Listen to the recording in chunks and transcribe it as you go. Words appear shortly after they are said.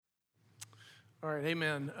All right,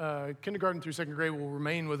 amen. Kindergarten through second grade will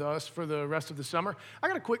remain with us for the rest of the summer. I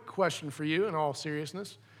got a quick question for you in all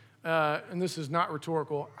seriousness, and this is not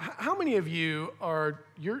rhetorical. How many of you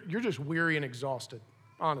you're just weary and exhausted,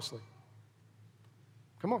 honestly?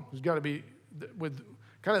 Come on, there's got to be, with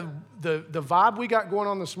kind of the vibe we got going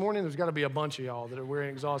on this morning, there's got to be a bunch of y'all that are weary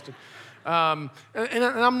and exhausted. And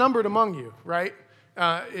I'm numbered among you, right?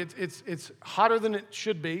 It's hotter than it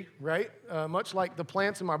should be, right? Much like the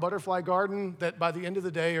plants in my butterfly garden that by the end of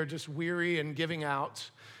the day are just weary and giving out,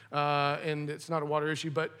 and it's not a water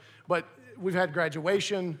issue. But we've had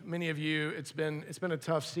graduation. Many of you, it's been a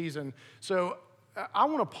tough season. So I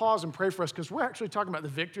want to pause and pray for us because we're actually talking about the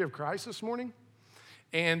victory of Christ this morning.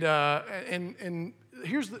 And let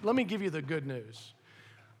me give you the good news.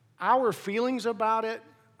 Our feelings about it,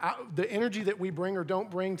 the energy that we bring or don't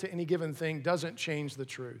bring to any given thing doesn't change the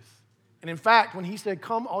truth. And in fact, when he said,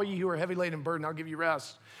 "Come, all you who are heavy laden and burdened, I'll give you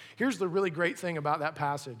rest," here's the really great thing about that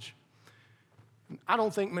passage. I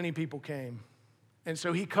don't think many people came. And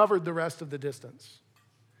so he covered the rest of the distance.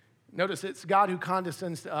 Notice it's God who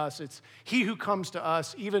condescends to us. It's he who comes to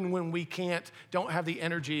us even when we don't have the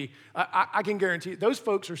energy. I can guarantee you, those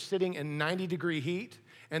folks are sitting in 90-degree heat,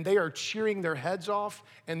 and they are cheering their heads off,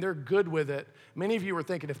 and they're good with it. Many of you were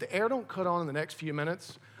thinking, if the air don't cut on in the next few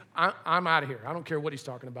minutes, I'm out of here. I don't care what he's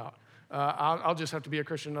talking about. I'll just have to be a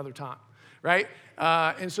Christian another time, right?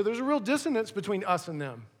 And so there's a real dissonance between us and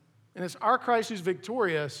them. And it's our Christ who's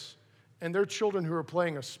victorious and their children who are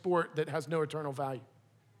playing a sport that has no eternal value.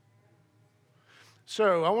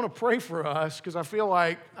 So I want to pray for us because I feel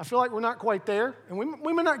like we're not quite there, and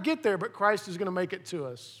we may not get there, but Christ is going to make it to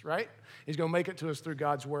us, right? He's going to make it to us through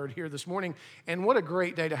God's word here this morning. And what a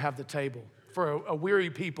great day to have the table for a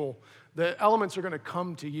weary people. The elements are going to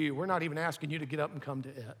come to you. We're not even asking you to get up and come to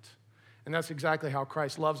it. And that's exactly how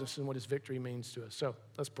Christ loves us and what his victory means to us. So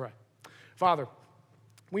let's pray. Father,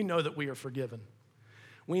 we know that we are forgiven.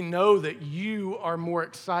 We know that you are more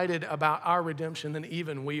excited about our redemption than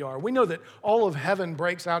even we are. We know that all of heaven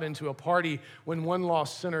breaks out into a party when one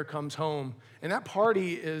lost sinner comes home. And that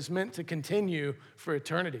party is meant to continue for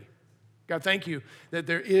eternity. God, thank you that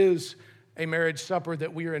there is a marriage supper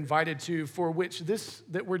that we are invited to, for which this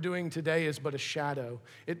that we're doing today is but a shadow.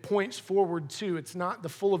 It points forward to, it's not the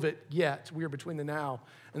full of it yet. We are between the now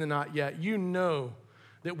and the not yet. You know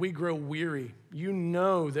that we grow weary. You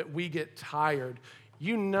know that we get tired.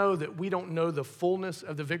 You know that we don't know the fullness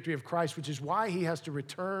of the victory of Christ, which is why he has to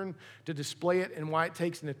return to display it and why it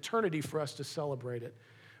takes an eternity for us to celebrate it.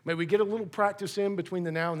 May we get a little practice in between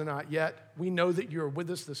the now and the not yet. We know that you're with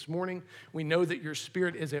us this morning. We know that your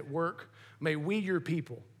Spirit is at work. May we, your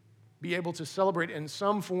people, be able to celebrate in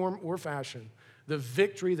some form or fashion the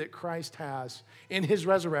victory that Christ has in his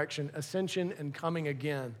resurrection, ascension, and coming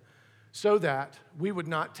again, so that we would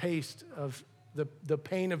not taste of the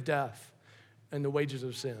pain of death and the wages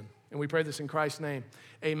of sin. And we pray this in Christ's name.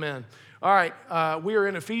 Amen. All right, we are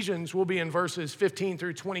in Ephesians. We'll be in verses 15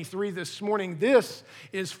 through 23 this morning. This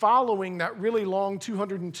is following that really long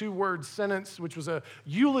 202-word sentence, which was a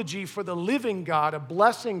eulogy for the living God, a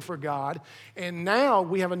blessing for God. And now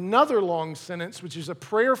we have another long sentence, which is a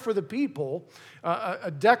prayer for the people,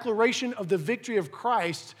 a declaration of the victory of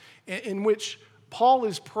Christ, in which Paul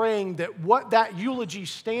is praying that what that eulogy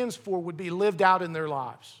stands for would be lived out in their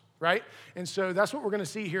lives. Right? And so that's what we're going to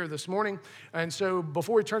see here this morning. And so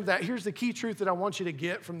before we turn to that, here's the key truth that I want you to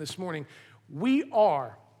get from this morning. We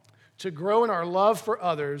are to grow in our love for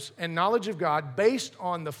others and knowledge of God based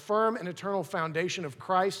on the firm and eternal foundation of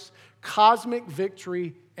Christ's cosmic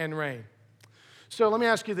victory and reign. So let me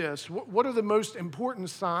ask you this. What are the most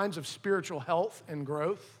important signs of spiritual health and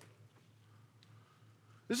growth?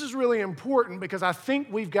 This is really important because I think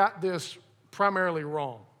we've got this primarily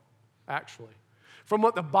wrong, actually, from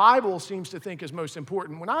what the Bible seems to think is most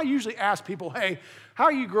important. When I usually ask people, hey, how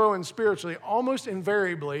are you growing spiritually? Almost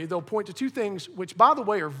invariably, they'll point to two things, which, by the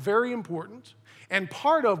way, are very important, and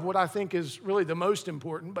part of what I think is really the most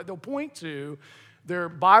important, but they'll point to their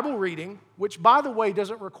Bible reading, which, by the way,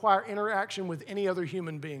 doesn't require interaction with any other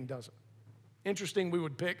human being, does it? Interesting, we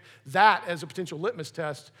would pick that as a potential litmus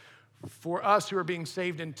test for us who are being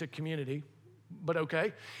saved into community. But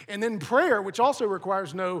okay. And then prayer, which also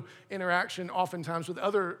requires no interaction oftentimes with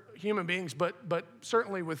other human beings, but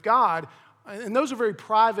certainly with God. And those are very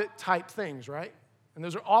private type things, right? And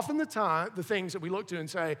those are often the things that we look to and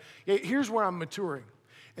say, hey, here's where I'm maturing.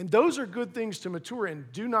 And those are good things to mature in.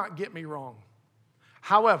 Do not get me wrong.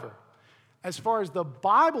 However, as far as the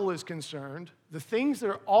Bible is concerned, the things that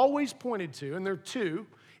are always pointed to, and there are two,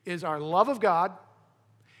 is our love of God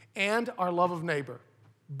and our love of neighbor,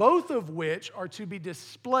 both of which are to be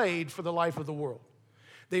displayed for the life of the world.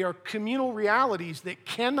 They are communal realities that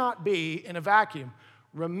cannot be in a vacuum.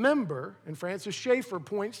 Remember, and Francis Schaeffer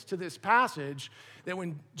points to this passage, that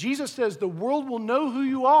when Jesus says the world will know who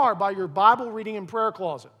you are by your Bible reading and prayer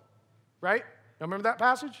closet, right? Now remember that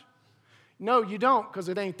passage? No, you don't, because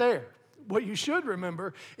it ain't there. What you should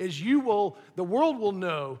remember is the world will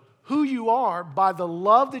know who you are by the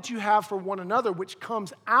love that you have for one another, which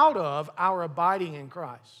comes out of our abiding in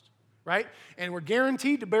Christ, right? And we're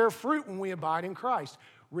guaranteed to bear fruit when we abide in Christ,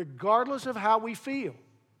 regardless of how we feel,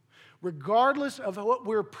 regardless of what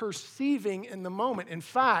we're perceiving in the moment. In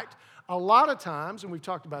fact, a lot of times, and we've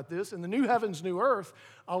talked about this, in the new heavens, new earth,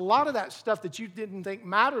 a lot of that stuff that you didn't think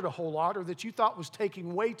mattered a whole lot or that you thought was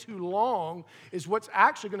taking way too long is what's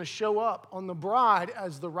actually going to show up on the bride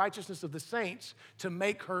as the righteousness of the saints to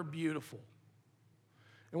make her beautiful.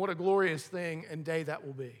 And what a glorious thing and day that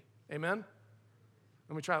will be. Amen?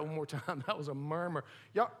 Let me try it one more time. That was a murmur.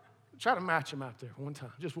 Y'all, try to match them out there one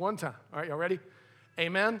time. Just one time. All right, y'all ready?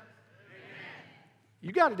 Amen? Amen.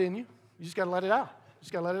 You got it in you. You just got to let it out. You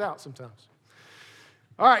just got to let it out sometimes.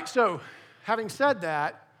 All right, so having said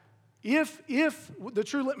that, if the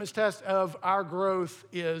true litmus test of our growth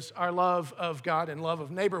is our love of God and love of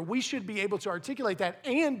neighbor, we should be able to articulate that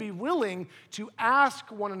and be willing to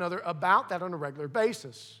ask one another about that on a regular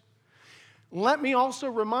basis. Let me also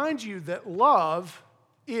remind you that love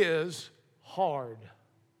is hard.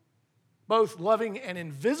 Both loving an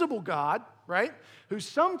invisible God, right, who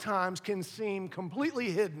sometimes can seem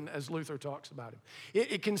completely hidden, as Luther talks about him.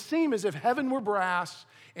 It can seem as if heaven were brass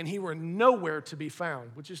and he were nowhere to be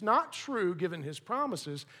found, which is not true given his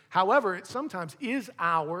promises. However, it sometimes is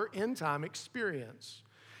our end-time experience.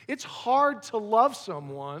 It's hard to love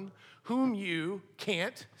someone whom you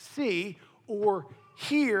can't see or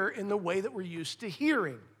hear in the way that we're used to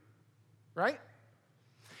hearing, right?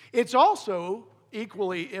 It's also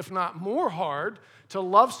equally, if not more hard, to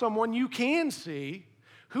love someone you can see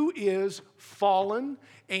who is fallen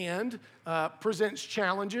and presents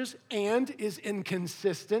challenges and is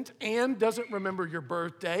inconsistent and doesn't remember your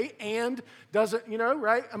birthday and doesn't,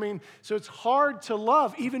 right? I mean, so it's hard to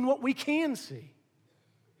love even what we can see.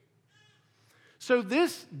 So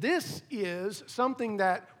this is something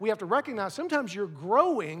that we have to recognize. Sometimes your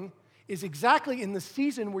growing is exactly in the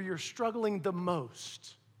season where you're struggling the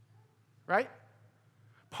most, right?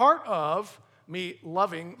 Part of me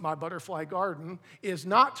loving my butterfly garden is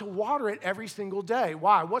not to water it every single day.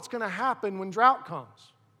 Why? What's going to happen when drought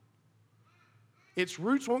comes? Its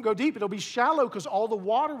roots won't go deep. It'll be shallow because all the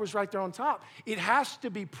water was right there on top. It has to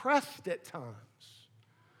be pressed at times.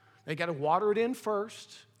 You got to water it in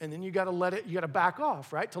first, and then you got to back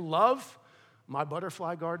off, right? To love my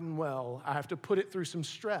butterfly garden well, I have to put it through some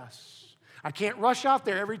stress. I can't rush out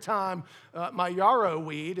there every time my yarrow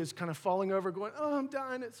weed is kind of falling over going, oh, I'm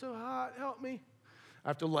dying, it's so hot, help me. I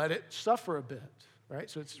have to let it suffer a bit, right?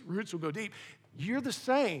 So its roots will go deep. You're the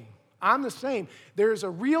same. I'm the same. There's a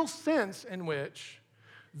real sense in which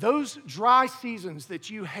those dry seasons that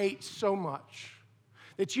you hate so much,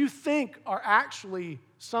 that you think are actually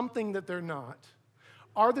something that they're not,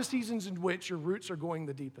 are the seasons in which your roots are going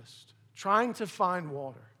the deepest, trying to find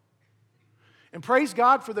water. And praise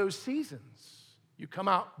God for those seasons. You come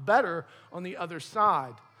out better on the other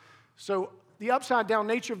side. So the upside-down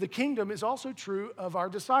nature of the kingdom is also true of our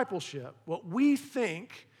discipleship. What we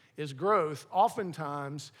think is growth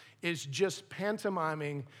oftentimes is just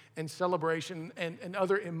pantomiming and celebration and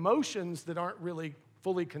other emotions that aren't really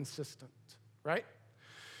fully consistent, right?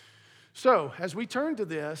 So as we turn to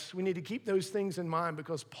this, we need to keep those things in mind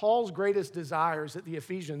because Paul's greatest desire is that the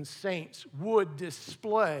Ephesian saints would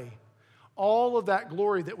display all of that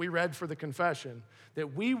glory that we read for the confession,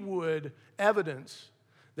 that we would evidence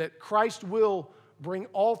that Christ will bring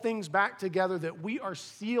all things back together, that we are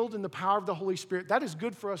sealed in the power of the Holy Spirit. That is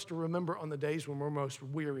good for us to remember on the days when we're most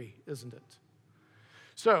weary, isn't it?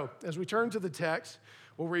 So, as we turn to the text,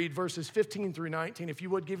 we'll read verses 15 through 19. If you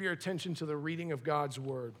would, give your attention to the reading of God's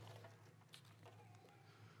word.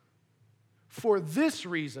 For this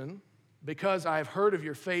reason, because I have heard of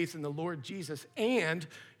your faith in the Lord Jesus and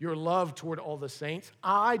your love toward all the saints,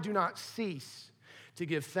 I do not cease to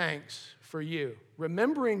give thanks for you,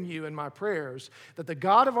 remembering you in my prayers, that the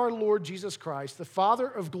God of our Lord Jesus Christ, the Father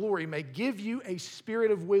of glory, may give you a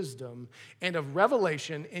spirit of wisdom and of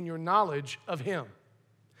revelation in your knowledge of him,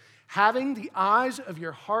 having the eyes of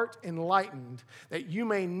your heart enlightened, that you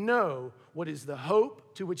may know what is the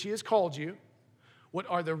hope to which he has called you, what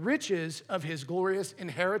are the riches of his glorious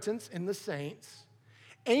inheritance in the saints,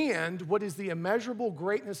 and what is the immeasurable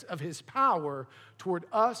greatness of his power toward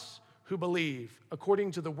us who believe,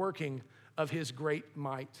 according to the working of his great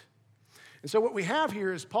might. And so what we have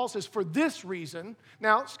here is Paul says, for this reason.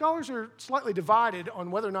 Now, scholars are slightly divided on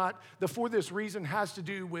whether or not the for this reason has to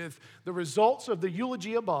do with the results of the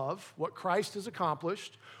eulogy above, what Christ has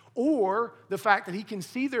accomplished, or the fact that he can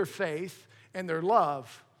see their faith and their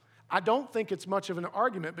love. I don't think it's much of an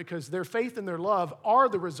argument because their faith and their love are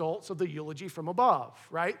the results of the eulogy from above,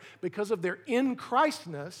 right? Because of their in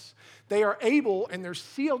Christness, they are able, and their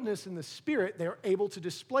sealedness in the Spirit, they are able to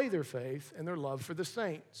display their faith and their love for the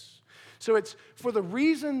saints. So it's for the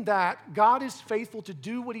reason that God is faithful to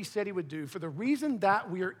do what he said he would do, for the reason that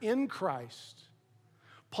we are in Christ,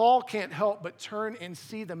 Paul can't help but turn and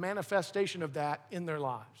see the manifestation of that in their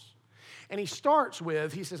lives. And he starts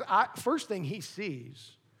with, he says, first thing he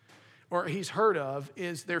sees, or he's heard of,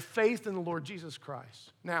 is their faith in the Lord Jesus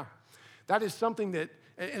Christ. Now, that is something that,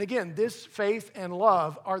 and again, this faith and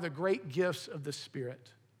love are the great gifts of the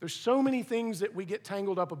Spirit. There's so many things that we get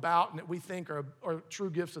tangled up about and that we think are true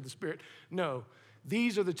gifts of the Spirit. No,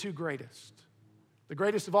 these are the two greatest. The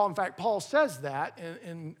greatest of all, in fact, Paul says that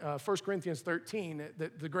in 1 Corinthians 13,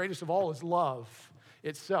 that the greatest of all is love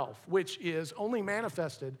itself, which is only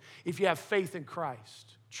manifested if you have faith in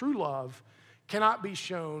Christ. True love cannot be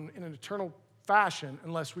shown in an eternal fashion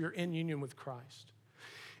unless we are in union with Christ.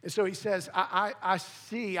 And so he says, I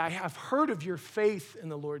have heard of your faith in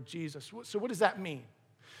the Lord Jesus. So what does that mean?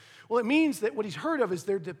 Well, it means that what he's heard of is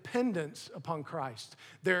their dependence upon Christ,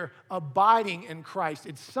 their abiding in Christ.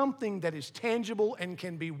 It's something that is tangible and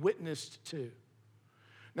can be witnessed to.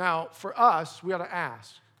 Now, for us, we ought to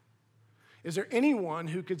ask, is there anyone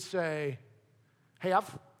who could say, hey,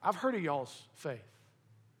 I've heard of y'all's faith.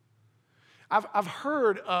 I've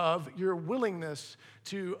heard of your willingness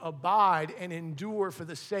to abide and endure for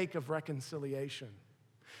the sake of reconciliation.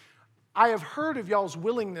 I have heard of y'all's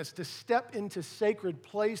willingness to step into sacred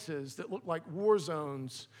places that look like war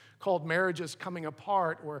zones called marriages coming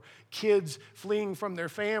apart or kids fleeing from their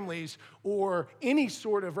families or any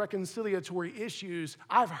sort of reconciliatory issues.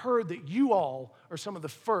 I've heard that you all are some of the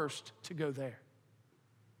first to go there.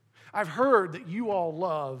 I've heard that you all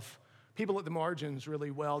love people at the margins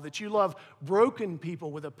really well, that you love broken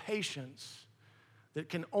people with a patience that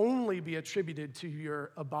can only be attributed to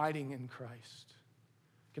your abiding in Christ.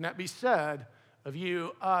 Can that be said of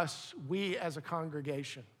you, us, we as a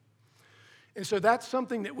congregation? And so that's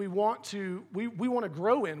something that we want to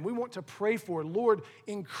grow in. We want to pray for. Lord,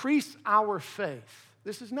 increase our faith.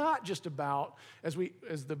 This is not just about, as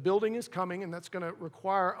the building is coming, and that's going to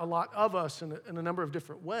require a lot of us in a number of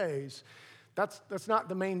different ways. That's not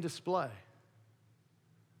the main display,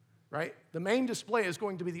 right? The main display is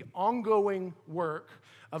going to be the ongoing work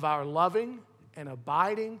of our loving and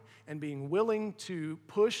abiding and being willing to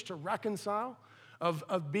push to reconcile,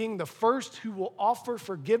 of being the first who will offer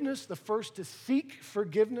forgiveness, the first to seek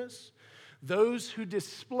forgiveness, those who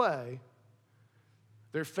display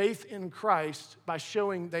their faith in Christ by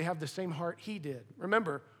showing they have the same heart he did.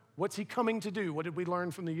 Remember, what's he coming to do? What did we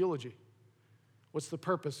learn from the eulogy? What's the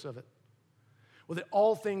purpose of it? Well, that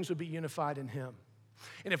all things would be unified in him.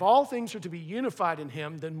 And if all things are to be unified in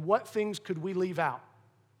him, then what things could we leave out?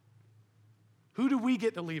 Who do we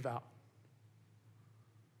get to leave out?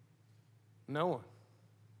 No one.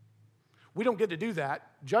 We don't get to do that.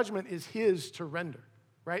 Judgment is his to render,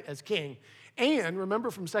 right, as king. And remember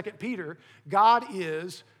from 2 Peter, God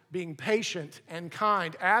is being patient and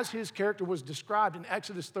kind as his character was described in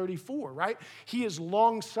Exodus 34, right? He is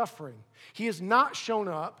long-suffering. He has not shown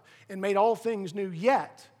up and made all things new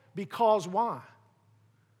yet. Because why?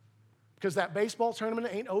 Because that baseball tournament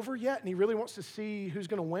ain't over yet and he really wants to see who's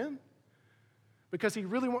going to win? Because he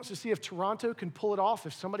really wants to see if Toronto can pull it off,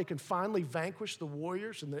 if somebody can finally vanquish the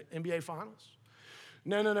Warriors in the NBA Finals?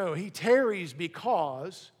 No. He tarries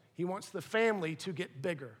because he wants the family to get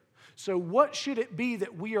bigger. So what should it be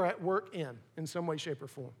that we are at work in some way, shape, or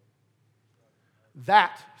form?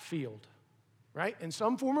 That field, right? In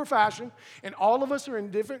some form or fashion. And all of us are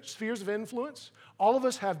in different spheres of influence. All of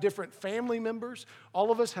us have different family members.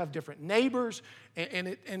 All of us have different neighbors.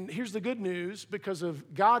 And here's the good news, because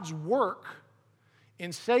of God's work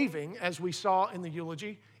in saving, as we saw in the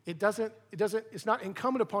eulogy, it's not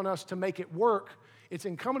incumbent upon us to make it work. It's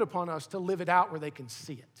incumbent upon us to live it out where they can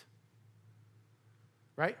see it.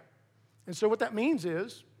 Right? And so what that means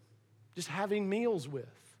is just having meals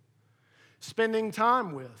with, spending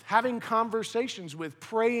time with, having conversations with,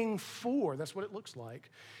 praying for. That's what it looks like.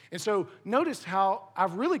 And so notice how I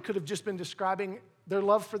really could have just been describing their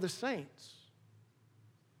love for the saints.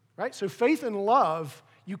 Right? So faith and love,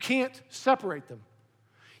 you can't separate them.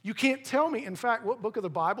 You can't tell me, in fact, what book of the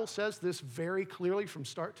Bible says this very clearly from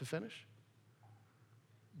start to finish?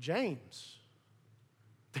 James.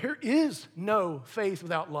 There is no faith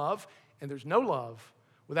without love, And there's no love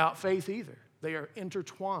without faith either. They are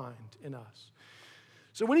intertwined in us.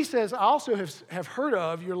 So when he says, I also have heard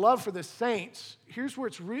of your love for the saints, here's where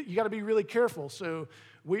you got to be really careful. So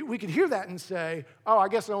we could hear that and say, oh, I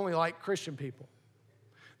guess I only like Christian people.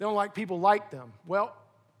 They don't like people like them. Well,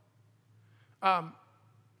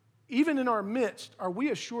 even in our midst, are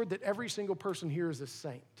we assured that every single person here is a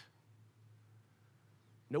saint?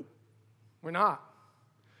 Nope, we're not.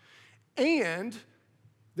 And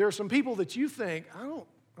there are some people that you think,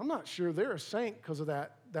 I'm not sure they're a saint because of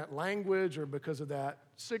that language or because of that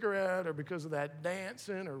cigarette or because of that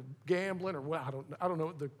dancing or gambling or what. I don't know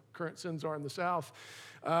what the current sins are in the South.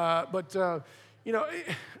 But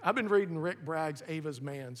I've been reading Rick Bragg's Ava's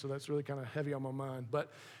Man, so that's really kind of heavy on my mind.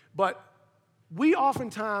 But we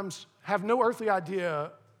oftentimes have no earthly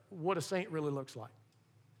idea what a saint really looks like,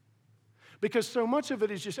 because so much of it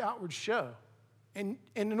is just outward show. And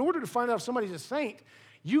in order to find out if somebody's a saint,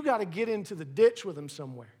 you got to get into the ditch with them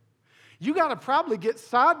somewhere. You got to probably get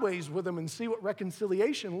sideways with them and see what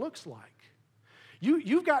reconciliation looks like.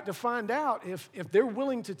 You've got to find out if they're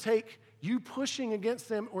willing to take you pushing against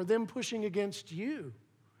them or them pushing against you.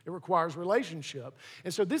 It requires relationship.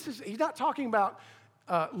 And so he's not talking about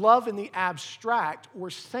love in the abstract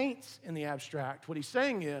or saints in the abstract. What he's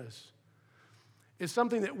saying is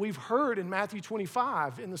something that we've heard in Matthew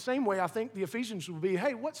 25. In the same way, I think the Ephesians will be,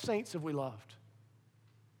 hey, what saints have we loved?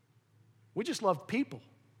 We just loved people.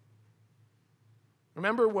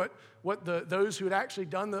 Remember what those who had actually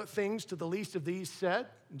done the things to the least of these said?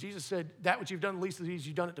 And Jesus said, that which you've done to the least of these,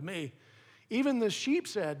 you've done it to me. Even the sheep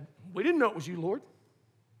said, we didn't know it was you, Lord.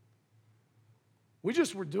 We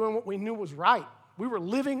just were doing what we knew was right. We were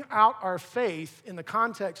living out our faith in the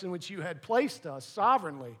context in which you had placed us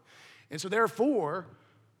sovereignly. And so therefore,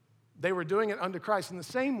 they were doing it unto Christ. In the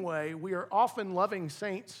same way, we are often loving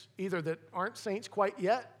saints either that aren't saints quite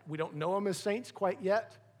yet. We don't know them as saints quite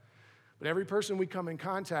yet. But every person we come in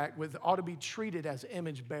contact with ought to be treated as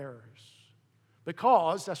image bearers,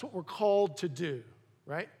 because that's what we're called to do,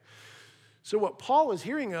 right? So what Paul is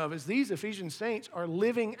hearing of is these Ephesian saints are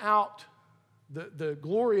living out the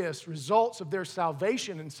glorious results of their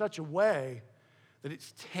salvation in such a way that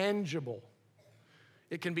it's tangible.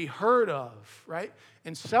 It can be heard of, right?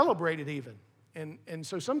 And celebrated even. And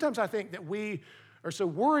so sometimes I think that we are so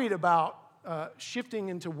worried about shifting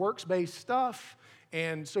into works-based stuff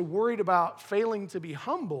and so worried about failing to be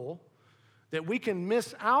humble that we can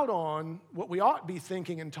miss out on what we ought to be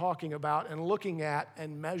thinking and talking about and looking at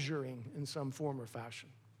and measuring in some form or fashion.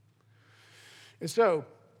 And so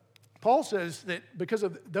Paul says that because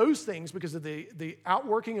of those things, because of the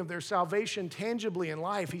outworking of their salvation tangibly in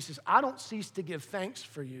life, he says, I don't cease to give thanks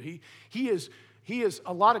for you. He is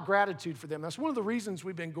a lot of gratitude for them. That's one of the reasons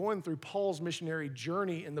we've been going through Paul's missionary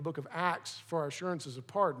journey in the book of Acts for our assurances of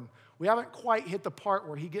pardon. We haven't quite hit the part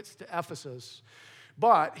where he gets to Ephesus,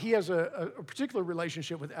 but he has a particular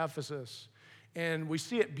relationship with Ephesus. And we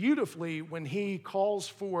see it beautifully when he calls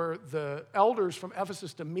for the elders from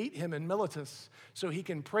Ephesus to meet him in Miletus so he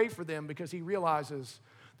can pray for them, because he realizes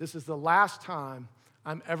this is the last time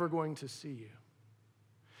I'm ever going to see you.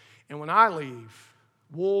 And when I leave,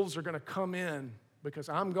 wolves are going to come in because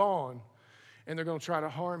I'm gone, and they're going to try to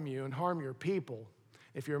harm you and harm your people.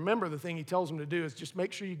 If you remember, the thing he tells them to do is just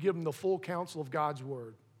make sure you give them the full counsel of God's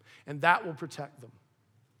word, and that will protect them.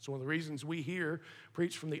 So one of the reasons we here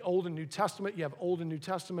preach from the Old and New Testament, you have Old and New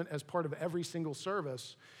Testament as part of every single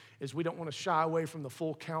service, is we don't want to shy away from the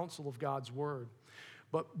full counsel of God's word.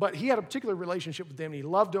 But he had a particular relationship with them, and he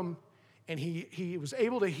loved them, and he was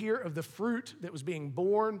able to hear of the fruit that was being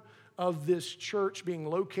born of this church being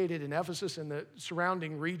located in Ephesus and the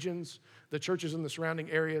surrounding regions, the churches in the surrounding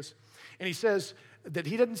areas. And he says that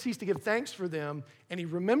he doesn't cease to give thanks for them, and he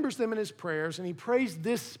remembers them in his prayers, and he prays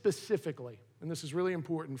this specifically. And this is really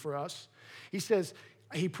important for us. He says,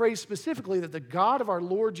 he prays specifically that the God of our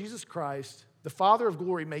Lord Jesus Christ, the Father of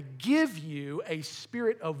glory, may give you a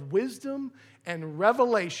spirit of wisdom and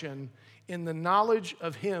revelation in the knowledge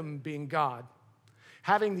of him being God,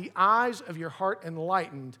 having the eyes of your heart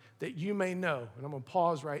enlightened that you may know. And I'm going to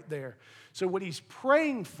pause right there. So what he's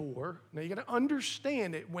praying for, now you got to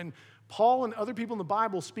understand it, when Paul and other people in the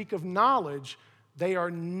Bible speak of knowledge, they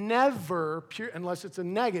are never pure, unless it's a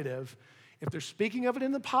negative. If they're speaking of it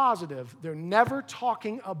in the positive, they're never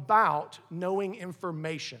talking about knowing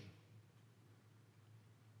information.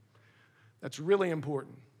 That's really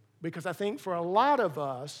important, because I think for a lot of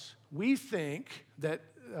us, we think that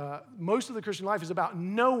most of the Christian life is about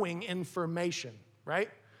knowing information, right?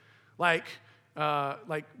 Like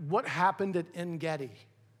what happened at En-Gedi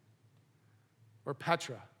or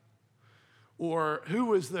Petra, or who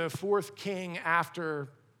was the fourth king after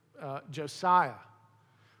Josiah?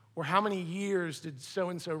 Or how many years did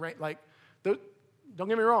so-and-so reign? Like, don't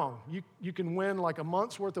get me wrong. You can win like a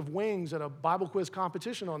month's worth of wings at a Bible quiz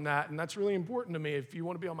competition on that, and that's really important to me. If you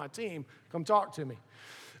want to be on my team, come talk to me.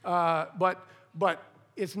 But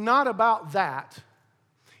it's not about that.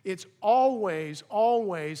 It's always,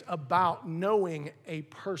 always about knowing a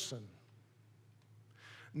person.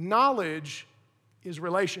 Knowledge is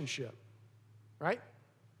relationship, right?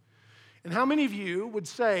 And how many of you would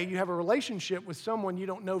say you have a relationship with someone you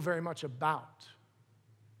don't know very much about?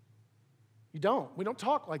 You don't. We don't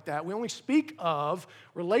talk like that. We only speak of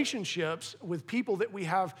relationships with people that we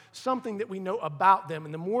have something that we know about them.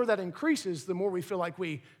 And the more that increases, the more we feel like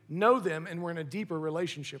we know them and we're in a deeper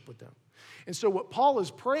relationship with them. And so what Paul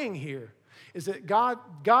is praying here is that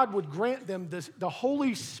God would grant them the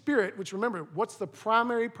Holy Spirit, which, remember, what's the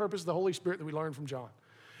primary purpose of the Holy Spirit that we learned from John?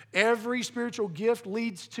 Every spiritual gift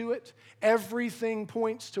leads to it. Everything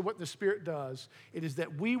points to what the Spirit does. It is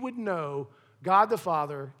that we would know God the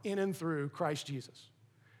Father in and through Christ Jesus.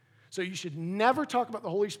 So you should never talk about the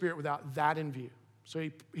Holy Spirit without that in view. So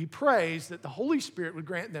he prays that the Holy Spirit would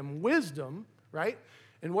grant them wisdom, right?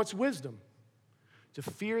 And what's wisdom? To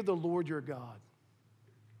fear the Lord your God.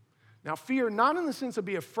 Now, fear not in the sense of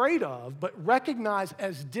be afraid of, but recognize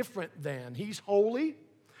as different than. He's holy.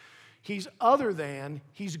 He's other than,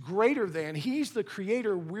 he's greater than, he's the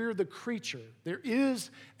creator, we're the creature. There is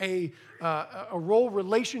a role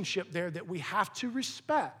relationship there that we have to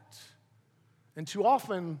respect. And too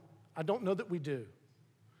often, I don't know that we do.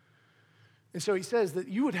 And so he says that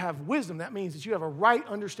you would have wisdom. That means that you have a right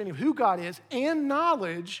understanding of who God is and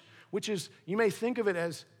knowledge, which is, you may think of it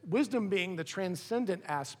as wisdom being the transcendent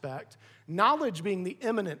aspect, knowledge being the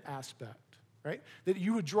immanent aspect. Right? That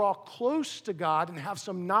you would draw close to God and have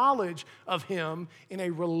some knowledge of Him in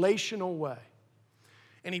a relational way.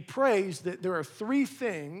 And he prays that there are three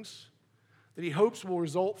things that he hopes will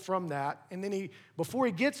result from that. And then before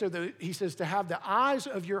he gets there, he says to have the eyes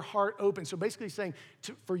of your heart open. So basically saying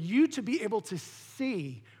for you to be able to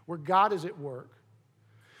see where God is at work,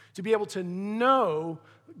 to be able to know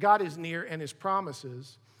God is near and His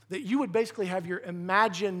promises, that you would basically have your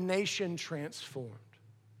imagination transformed.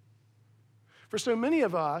 For so many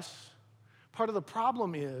of us, part of the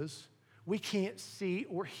problem is we can't see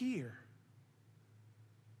or hear.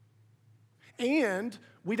 And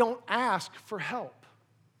we don't ask for help.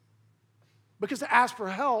 Because to ask for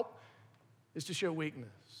help is to show weakness.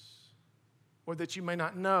 Or that you may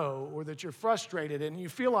not know, or that you're frustrated and you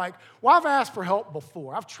feel like, well, I've asked for help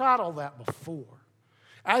before. I've tried all that before.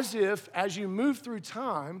 As if, as you move through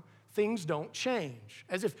time, things don't change.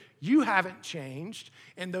 As if you haven't changed,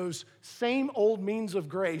 and those same old means of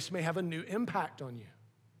grace may have a new impact on you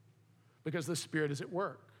because the Spirit is at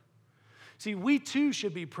work. See, we too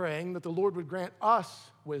should be praying that the Lord would grant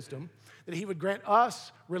us wisdom, that He would grant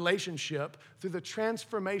us relationship through the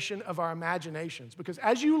transformation of our imaginations. Because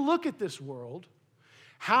as you look at this world,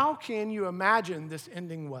 how can you imagine this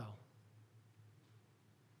ending well?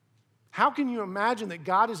 How can you imagine that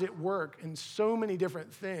God is at work in so many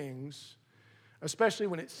different things, especially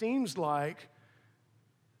when it seems like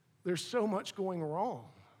there's so much going wrong?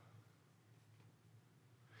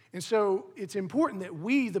 And so it's important that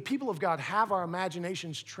we, the people of God, have our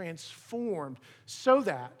imaginations transformed so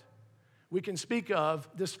that we can speak of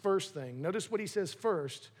this first thing. Notice what he says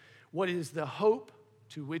first. What is the hope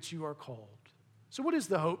to which you are called? So what is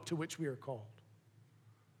the hope to which we are called?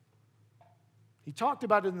 He talked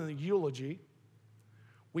about it in the eulogy.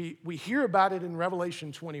 We hear about it in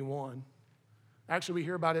Revelation 21. Actually, we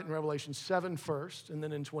hear about it in Revelation 7 first, and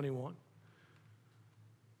then in 21.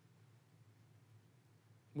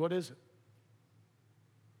 What is it?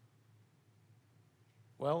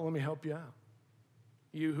 Well, let me help you out.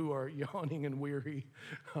 You who are yawning and weary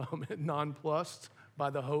and nonplussed by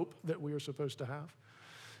the hope that we are supposed to have,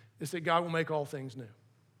 is that God will make all things new.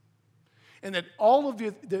 And that all of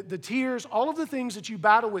the tears, all of the things that you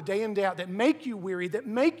battle with day in, day out, that make you weary, that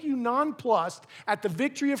make you nonplussed at the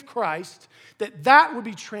victory of Christ, that will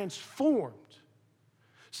be transformed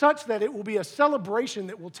such that it will be a celebration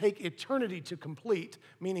that will take eternity to complete,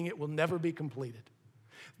 meaning it will never be completed.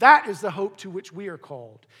 That is the hope to which we are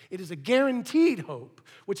called. It is a guaranteed hope,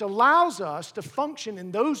 which allows us to function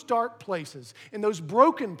in those dark places, in those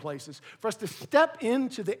broken places, for us to step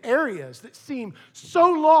into the areas that seem so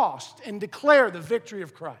lost and declare the victory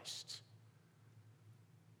of Christ.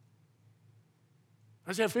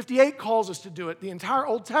 Isaiah 58 calls us to do it. The entire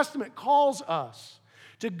Old Testament calls us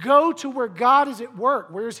to go to where God is at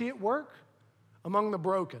work. Where is He at work? Among the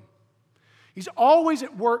broken. He's always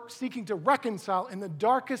at work seeking to reconcile in the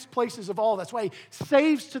darkest places of all. That's why He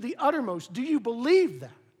saves to the uttermost. Do you believe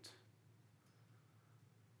that?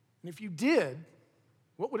 And if you did,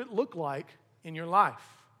 what would it look like in your life?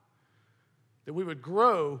 That we would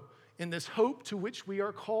grow in this hope to which we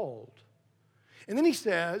are called. And then he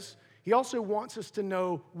says, he also wants us to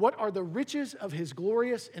know what are the riches of his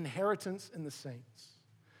glorious inheritance in the saints.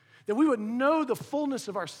 That we would know the fullness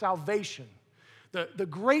of our salvation, the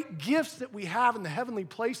great gifts that we have in the heavenly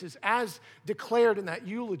places as declared in that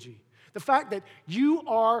eulogy. The fact that you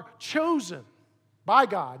are chosen by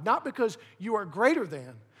God, not because you are greater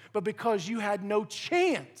than, but because you had no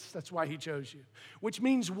chance. That's why he chose you. Which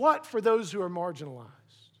means what for those who are marginalized?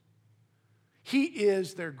 He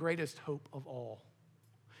is their greatest hope of all.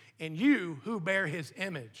 And you who bear his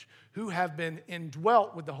image, who have been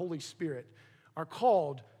indwelt with the Holy Spirit, are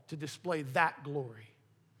called to display that glory.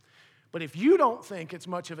 But if you don't think it's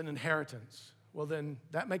much of an inheritance, well then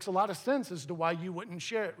that makes a lot of sense as to why you wouldn't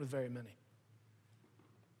share it with very many.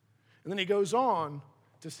 And then he goes on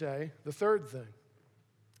to say the third thing.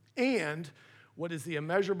 And what is the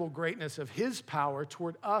immeasurable greatness of his power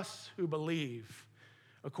toward us who believe,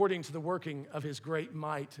 according to the working of his great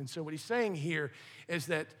might. And so what he's saying here is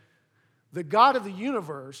that the God of the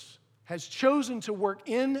universe has chosen to work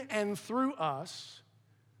in and through us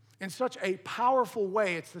in such a powerful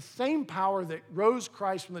way. It's the same power that rose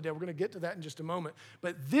Christ from the dead. We're going to get to that in just a moment.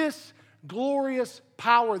 But this glorious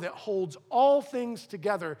power that holds all things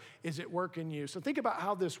together is at work in you. So think about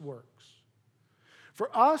how this works.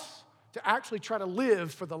 For us to actually try to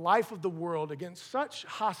live for the life of the world against such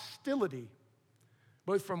hostility,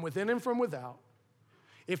 both from within and from without,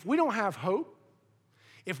 if we don't have hope,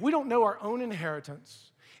 if we don't know our own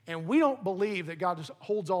inheritance, and we don't believe that God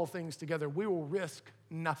holds all things together, we will risk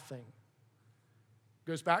nothing.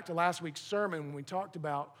 Goes back to last week's sermon when we talked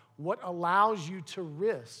about what allows you to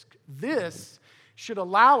risk. This should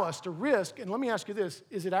allow us to risk, and let me ask you this,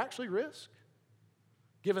 is it actually risk?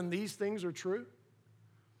 Given these things are true?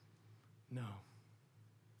 No,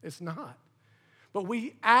 it's not. But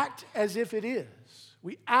we act as if it is.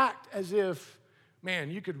 We act as if, man,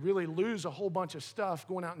 you could really lose a whole bunch of stuff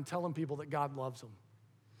going out and telling people that God loves them.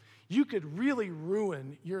 You could really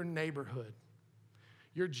ruin your neighborhood,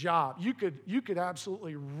 your job. You could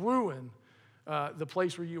absolutely ruin the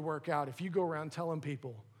place where you work out if you go around telling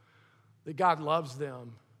people that God loves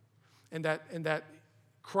them and that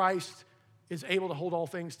Christ is able to hold all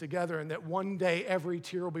things together and that one day every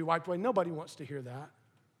tear will be wiped away. Nobody wants to hear that,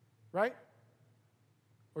 right?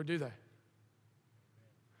 Or do they?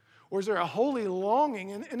 Or is there a holy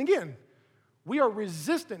longing? And again, we are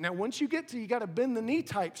resistant. Now, once you get to you got to bend the knee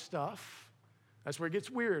type stuff, that's where it gets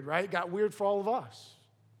weird, right? It got weird for all of us.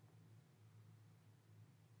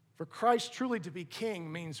 For Christ truly to be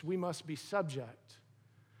king means we must be subject.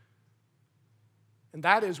 And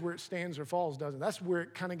that is where it stands or falls, doesn't it? That's where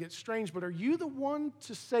it kind of gets strange. But are you the one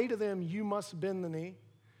to say to them, you must bend the knee?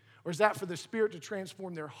 Or is that for the Spirit to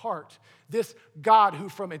transform their heart? This God who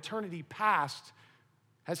from eternity past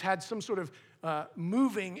has had some sort of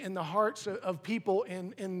moving in the hearts of people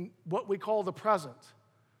in what we call the present.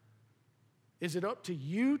 Is it up to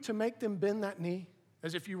you to make them bend that knee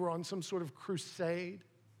as if you were on some sort of crusade?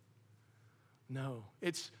 No,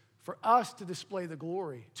 it's for us to display the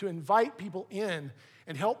glory, to invite people in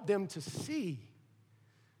and help them to see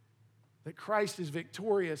that Christ is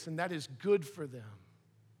victorious and that is good for them.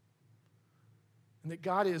 And that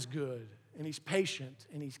God is good and he's patient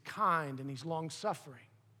and he's kind and he's long-suffering,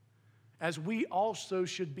 as we also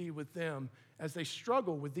should be with them as they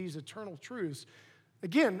struggle with these eternal truths.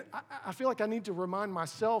 Again, I feel like I need to remind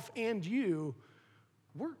myself and you,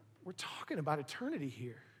 we're talking about eternity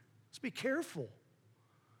here. Let's be careful.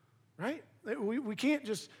 Right? We can't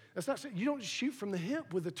just, that's not, you don't just shoot from the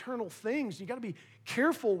hip with eternal things. You got to be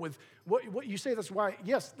careful with what you say. That's why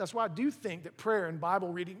I do think that prayer and Bible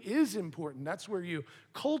reading is important. That's where you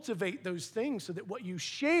cultivate those things so that what you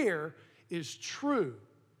share is true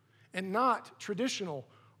and not traditional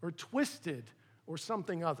or twisted or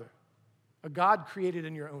something other. A God created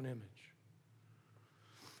in your own image.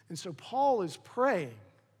 And so Paul is praying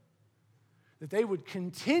that they would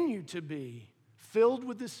continue to be filled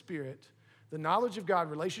with the Spirit, the knowledge of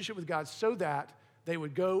God, relationship with God, so that they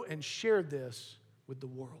would go and share this with the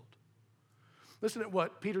world. Listen to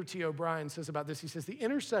what Peter T. O'Brien says about this. He says, the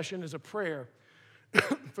intercession is a prayer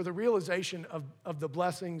for the realization of the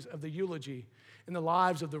blessings of the eulogy in the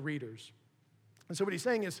lives of the readers. And so what he's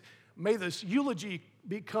saying is, may this eulogy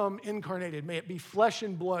become incarnated. May it be flesh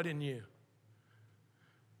and blood in you.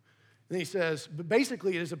 And he says, but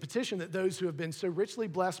basically it is a petition that those who have been so richly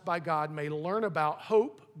blessed by God may learn about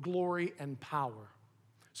hope, glory, and power.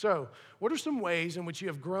 So, what are some ways in which you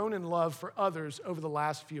have grown in love for others over the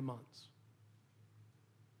last few months?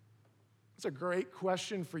 That's a great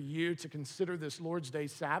question for you to consider this Lord's Day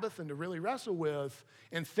Sabbath and to really wrestle with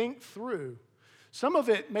and think through. Some of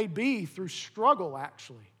it may be through struggle,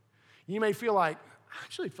 actually. You may feel like, I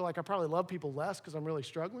actually feel like I probably love people less because I'm really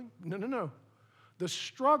struggling. No. The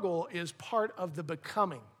struggle is part of the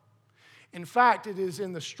becoming. In fact, it is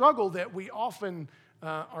in the struggle that we often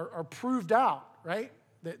are proved out, right?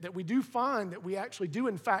 That we do find that we actually do,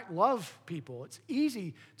 in fact, love people. It's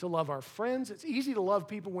easy to love our friends. It's easy to love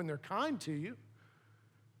people when they're kind to you.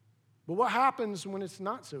 But what happens when it's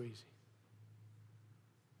not so easy?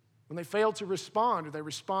 When they fail to respond, or they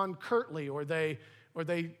respond curtly, or they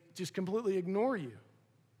just completely ignore you.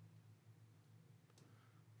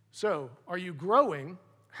 So, are you growing?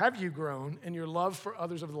 Have you grown in your love for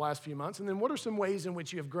others over the last few months? And then what are some ways in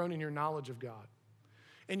which you have grown in your knowledge of God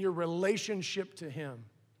and your relationship to Him?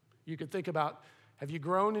 You could think about, have you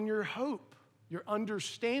grown in your hope, your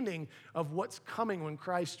understanding of what's coming when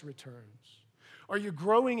Christ returns? Are you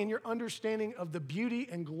growing in your understanding of the beauty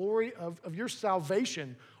and glory of your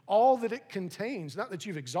salvation, all that it contains? Not that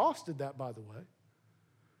you've exhausted that, by the way,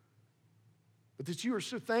 but that you are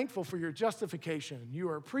so thankful for your justification. You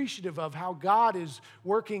are appreciative of how God is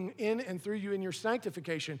working in and through you in your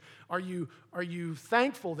sanctification. Are you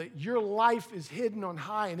thankful that your life is hidden on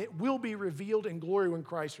high and it will be revealed in glory when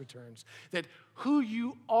Christ returns? That who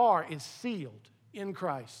you are is sealed in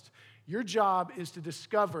Christ. Your job is to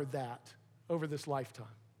discover that over this lifetime.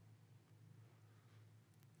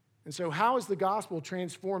 And so how is the gospel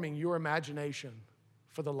transforming your imagination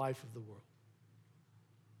for the life of the world?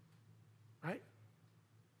 Right?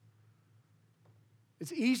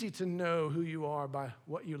 It's easy to know who you are by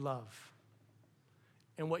what you love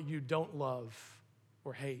and what you don't love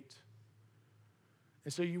or hate.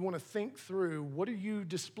 And so you want to think through, what are you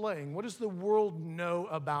displaying? What does the world know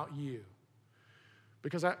about you?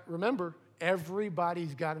 Because remember,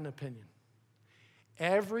 everybody's got an opinion.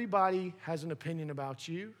 Everybody has an opinion about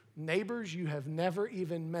you. Neighbors you have never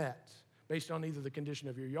even met, based on either the condition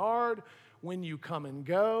of your yard, when you come and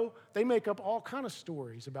go. They make up all kind of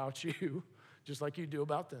stories about you, just like you do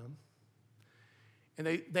about them. And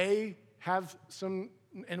they have some,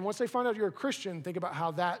 and once they find out you're a Christian, think about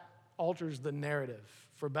how that alters the narrative,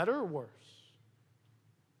 for better or worse.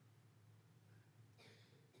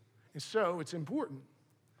 And so it's important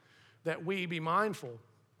that we be mindful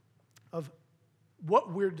of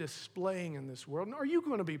what we're displaying in this world. And are you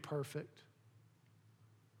going to be perfect?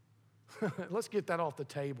 Let's get that off the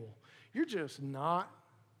table. You're just not.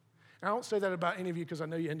 And I don't say that about any of you because I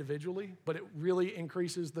know you individually, but it really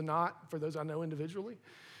increases the not for those I know individually.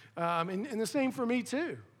 And the same for me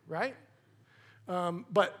too, right?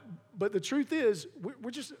 But the truth is,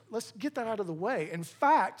 let's get that out of the way. In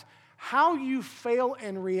fact, how you fail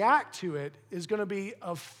and react to it is going to be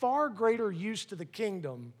of far greater use to the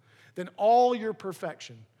kingdom than all your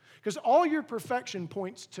perfection. Because all your perfection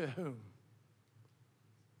points to whom?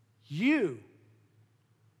 You.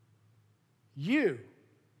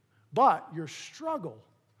 But your struggle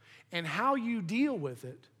and how you deal with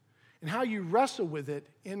it and how you wrestle with it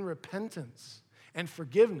in repentance and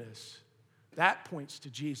forgiveness, that points to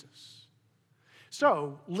Jesus.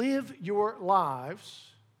 So live your lives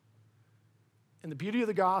in the beauty of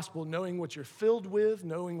the gospel, knowing what you're filled with,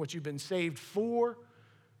 knowing what you've been saved for,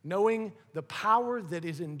 knowing the power that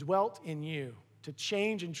is indwelt in you to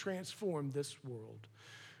change and transform this world.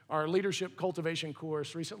 Our leadership cultivation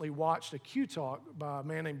course recently watched a Q talk by a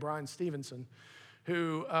man named Brian Stevenson,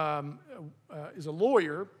 who is a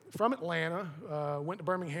lawyer from Atlanta, went to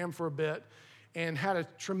Birmingham for a bit, and had a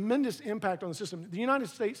tremendous impact on the system. The United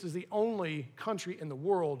States is the only country in the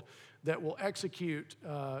world that will execute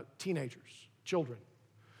teenagers, children.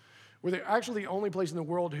 We're actually the only place in the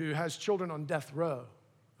world who has children on death row.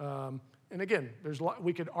 And again,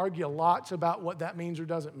 we could argue lots about what that means or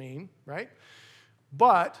doesn't mean, right?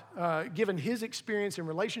 But given his experience and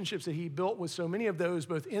relationships that he built with so many of those,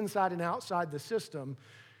 both inside and outside the system,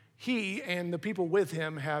 he and the people with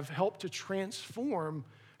him have helped to transform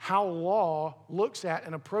how law looks at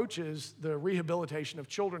and approaches the rehabilitation of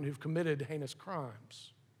children who've committed heinous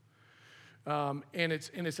crimes. And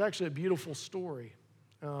it's actually a beautiful story.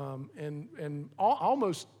 And I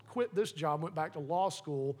almost quit this job, went back to law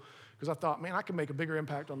school, because I thought, man, I can make a bigger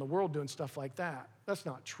impact on the world doing stuff like that. That's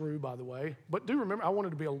not true, by the way. But do remember, I wanted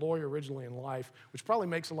to be a lawyer originally in life, which probably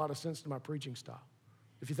makes a lot of sense to my preaching style,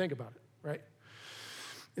 if you think about it, right?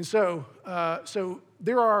 And so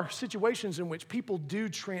there are situations in which people do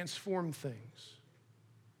transform things.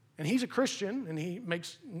 And he's a Christian, and he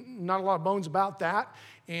makes not a lot of bones about that,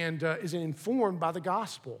 and is informed by the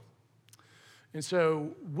gospel. And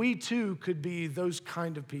so we too could be those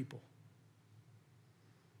kind of people.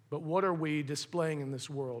 but what are we displaying in this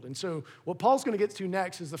world? And so what Paul's going to get to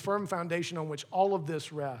next is the firm foundation on which all of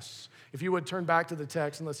this rests. If you would turn back to the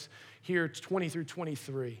text and let's hear 20 through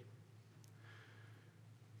 23.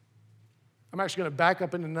 I'm actually going to back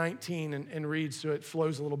up into 19 and read so it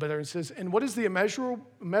flows a little better. It says, "And what is the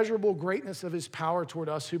immeasurable greatness of his power toward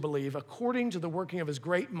us who believe, according to the working of his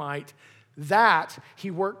great might, that he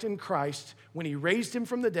worked in Christ when he raised him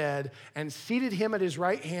from the dead and seated him at his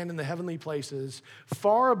right hand in the heavenly places,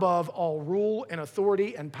 far above all rule and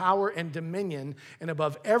authority and power and dominion, and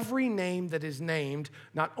above every name that is named,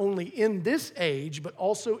 not only in this age, but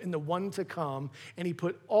also in the one to come. And he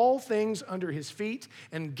put all things under his feet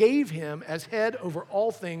and gave him as head over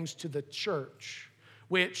all things to the church,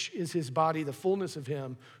 which is his body, the fullness of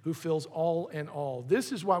him who fills all in all."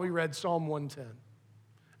 This is why we read Psalm 110.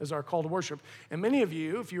 As our call to worship. And many of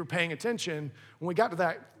you, if you were paying attention, when we got to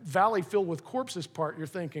that valley filled with corpses part, you're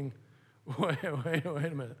thinking, wait a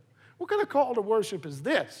minute. What kind of call to worship is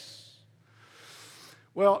this?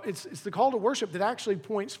 Well, it's the call to worship that actually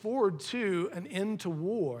points forward to an end to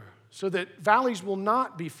war, so that valleys will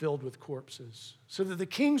not be filled with corpses, so that the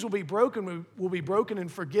kings will be broken in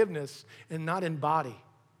forgiveness and not in body.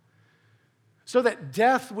 So that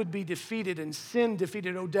death would be defeated and sin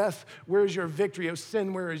defeated. Oh, death, where is your victory? Oh,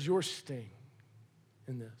 sin, where is your sting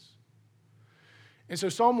in this? And so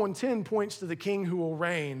Psalm 110 points to the king who will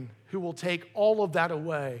reign, who will take all of that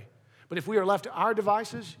away. But if we are left to our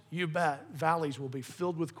devices, you bet, valleys will be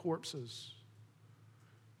filled with corpses.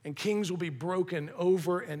 And kings will be broken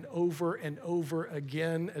over and over and over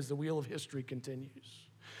again as the wheel of history continues.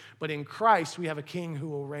 But in Christ, we have a king who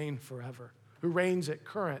will reign forever, who reigns at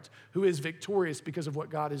current, who is victorious because of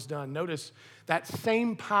what God has done. Notice that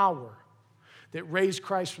same power that raised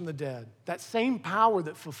Christ from the dead, that same power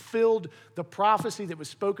that fulfilled the prophecy that was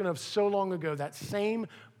spoken of so long ago, that same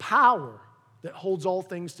power that holds all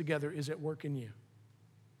things together is at work in you.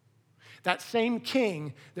 That same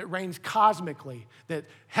king that reigns cosmically, that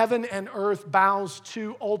heaven and earth bows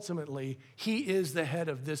to ultimately, he is the head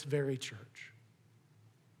of this very church.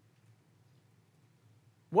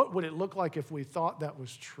 What would it look like if we thought that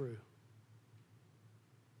was true?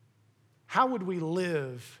 How would we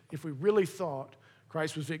live if we really thought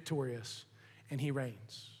Christ was victorious and he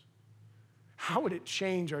reigns? How would it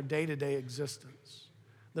change our day-to-day existence?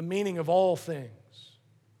 The meaning of all things.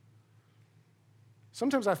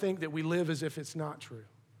 Sometimes I think that we live as if it's not true.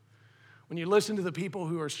 When you listen to the people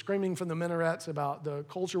who are screaming from the minarets about the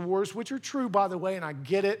culture wars, which are true, by the way, and I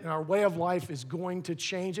get it, and our way of life is going to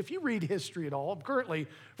change. If you read history at all, I'm currently,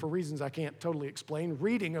 for reasons I can't totally explain,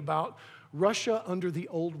 reading about Russia under the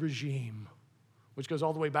old regime, which goes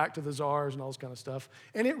all the way back to the czars and all this kind of stuff.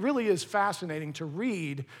 And it really is fascinating to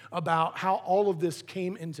read about how all of this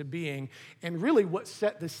came into being and really what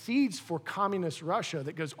set the seeds for communist Russia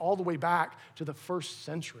that goes all the way back to the first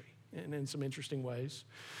century in some interesting ways.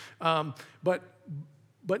 But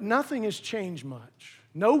nothing has changed much.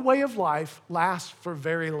 No way of life lasts for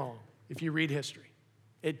very long if you read history.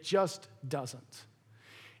 It just doesn't.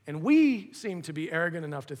 And we seem to be arrogant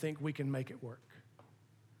enough to think we can make it work.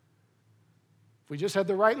 If we just had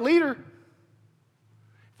the right leader,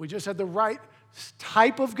 if we just had the right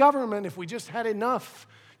type of government, if we just had enough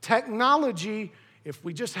technology, if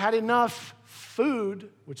we just had enough food,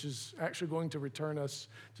 which is actually going to return us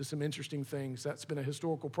to some interesting things. That's been a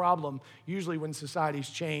historical problem. Usually when societies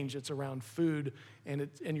change, it's around food and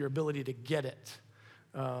your ability to get it.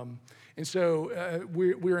 And so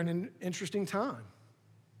we're in an interesting time.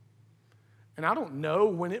 And I don't know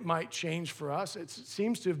when it might change for us. It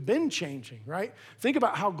seems to have been changing, right? Think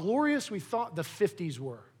about how glorious we thought the 50s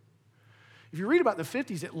were. If you read about the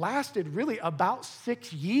 50s, it lasted really about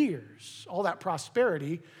 6 years, all that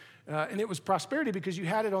prosperity. And it was prosperity because you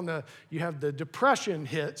have the Depression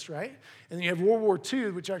hits, right? And then you have World War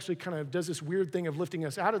II, which actually kind of does this weird thing of lifting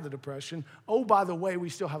us out of the Depression. Oh, by the way, we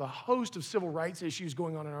still have a host of civil rights issues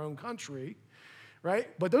going on in our own country, right?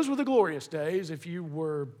 But those were the glorious days if you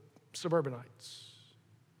were suburbanites.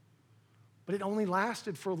 But it only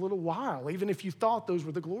lasted for a little while, even if you thought those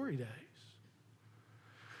were the glory days.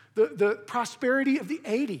 The prosperity of the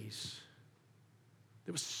 80s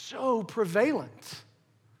that was so prevalent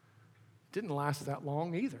didn't last that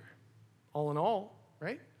long either, all in all,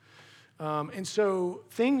 right? And so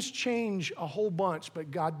things change a whole bunch,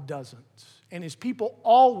 but God doesn't. And his people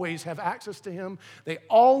always have access to him. They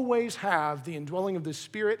always have the indwelling of the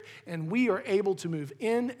Spirit, and we are able to move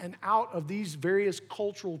in and out of these various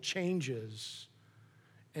cultural changes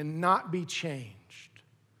and not be changed,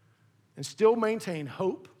 and still maintain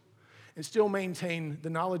hope, and still maintain the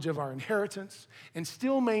knowledge of our inheritance, and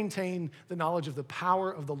still maintain the knowledge of the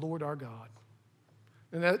power of the Lord our God.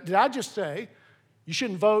 And did I just say you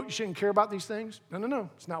shouldn't vote, you shouldn't care about these things? No.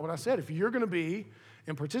 It's not what I said. If you're going to be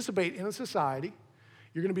and participate in a society,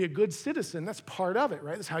 you're going to be a good citizen. That's part of it,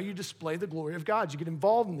 right? That's how you display the glory of God. You get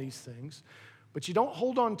involved in these things, but you don't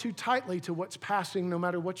hold on too tightly to what's passing no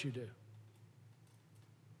matter what you do.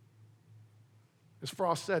 As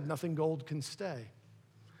Frost said, nothing gold can stay.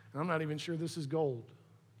 And I'm not even sure this is gold.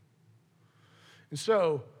 And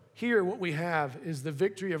so here what we have is the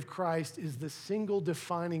victory of Christ is the single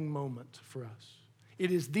defining moment for us.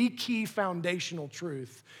 It is the key foundational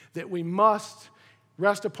truth that we must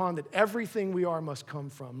rest upon, that everything we are must come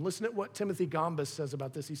from. Listen to what Timothy Gombas says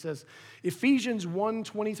about this. He says, Ephesians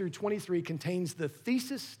 1:20 through 23 contains the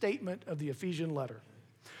thesis statement of the Ephesian letter.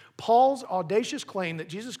 Paul's audacious claim that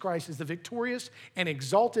Jesus Christ is the victorious and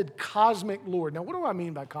exalted cosmic Lord. Now, what do I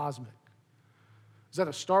mean by cosmic? Is that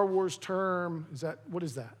a Star Wars term? What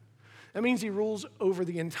is that? That means he rules over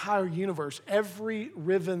the entire universe. Every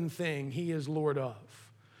riven thing he is Lord of.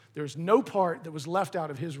 There's no part that was left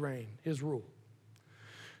out of his reign, his rule.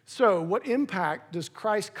 So, what impact does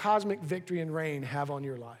Christ's cosmic victory and reign have on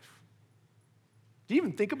your life? Do you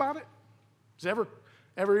even think about it? Does it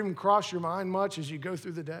ever even cross your mind much as you go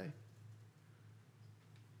through the day?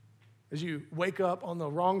 As you wake up on the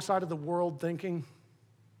wrong side of the world thinking,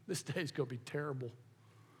 this day's going to be terrible.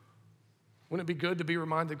 Wouldn't it be good to be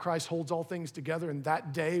reminded Christ holds all things together and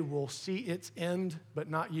that day will see its end, but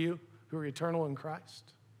not you, who are eternal in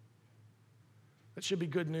Christ? That should be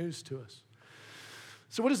good news to us.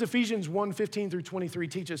 So what does Ephesians 1:15 through 23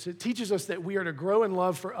 teach us? It teaches us that we are to grow in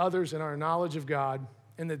love for others in our knowledge of God,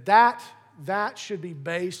 and that should be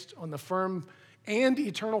based on the firm and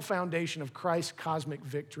eternal foundation of Christ's cosmic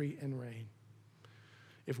victory and reign.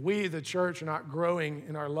 If we, the church, are not growing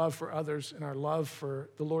in our love for others and our love for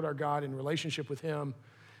the Lord our God in relationship with Him,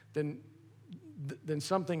 then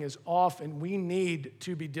something is off, and we need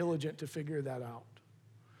to be diligent to figure that out.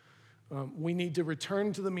 We need to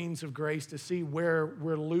return to the means of grace to see where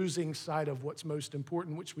we're losing sight of what's most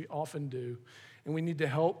important, which we often do. And we need to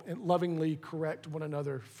help and lovingly correct one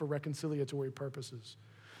another for reconciliatory purposes.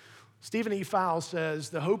 Stephen E. Fowle says,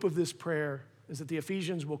 the hope of this prayer is that the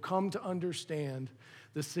Ephesians will come to understand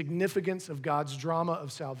the significance of God's drama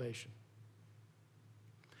of salvation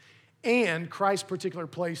and Christ's particular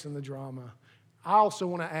place in the drama. I also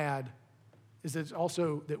want to add is that it's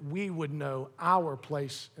also that we would know our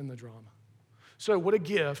place in the drama. So what a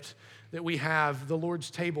gift that we have the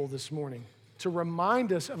Lord's table this morning to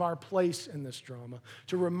remind us of our place in this drama,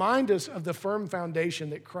 to remind us of the firm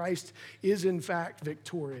foundation that Christ is in fact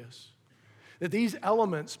victorious, that these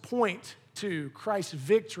elements point to Christ's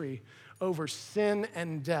victory over sin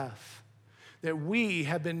and death, that we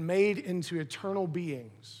have been made into eternal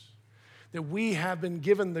beings, that we have been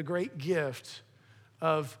given the great gift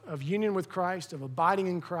of union with Christ, of abiding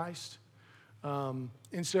in Christ. And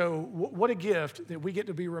so what a gift that we get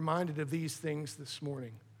to be reminded of these things this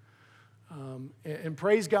morning. And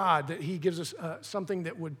praise God that He gives us something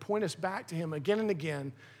that would point us back to Him again and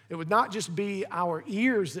again. It would not just be our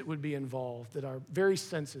ears that would be involved, that our very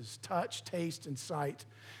senses, touch, taste, and sight.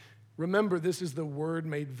 Remember, this is the Word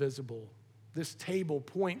made visible. This table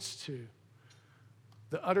points to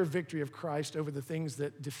the utter victory of Christ over the things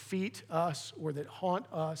that defeat us or that haunt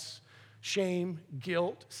us, shame,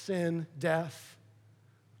 guilt, sin, death.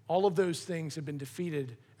 All of those things have been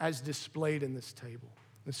defeated as displayed in this table.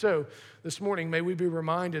 And so this morning, may we be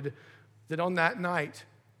reminded that on that night,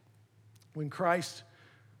 when Christ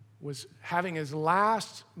was having His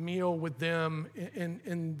last meal with them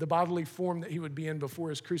in the bodily form that He would be in before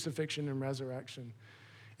His crucifixion and resurrection,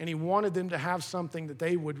 and He wanted them to have something that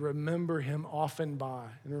they would remember Him often by.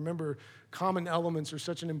 And remember, common elements are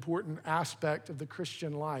such an important aspect of the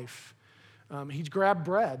Christian life. He grabbed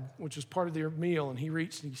bread, which was part of their meal, and He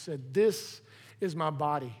reached and He said, "This is my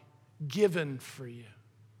body given for you."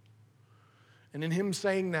 And in Him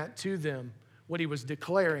saying that to them, what He was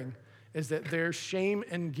declaring is that their shame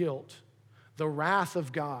and guilt, the wrath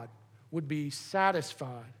of God, would be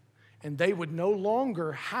satisfied, and they would no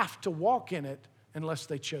longer have to walk in it unless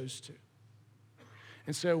they chose to.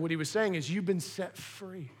 And so what He was saying is, you've been set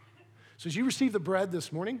free. So as you receive the bread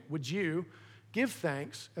this morning, would you give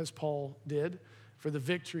thanks, as Paul did, for the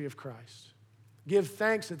victory of Christ? Give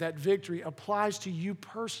thanks that that victory applies to you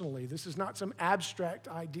personally. This is not some abstract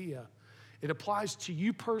idea. It applies to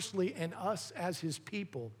you personally and us as His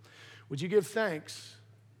people. Would you give thanks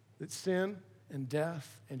that sin and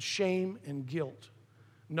death and shame and guilt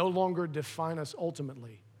no longer define us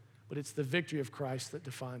ultimately, but it's the victory of Christ that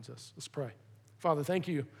defines us? Let's pray. Father, thank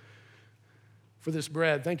you for this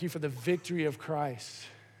bread. Thank you for the victory of Christ.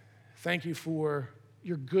 Thank you for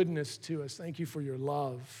your goodness to us. Thank you for your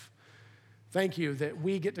love. Thank you that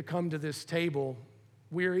we get to come to this table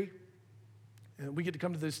weary, and we get to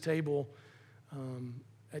come to this table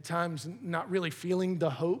at times not really feeling the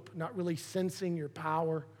hope, not really sensing your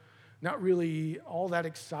power, not really all that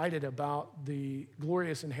excited about the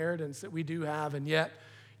glorious inheritance that we do have, and yet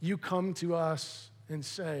you come to us and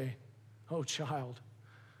say, oh, child,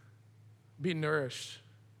 be nourished,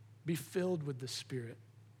 be filled with the Spirit.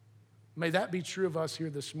 May that be true of us here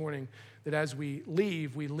this morning, that as we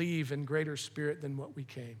leave in greater spirit than what we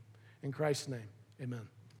came. In Christ's name, amen.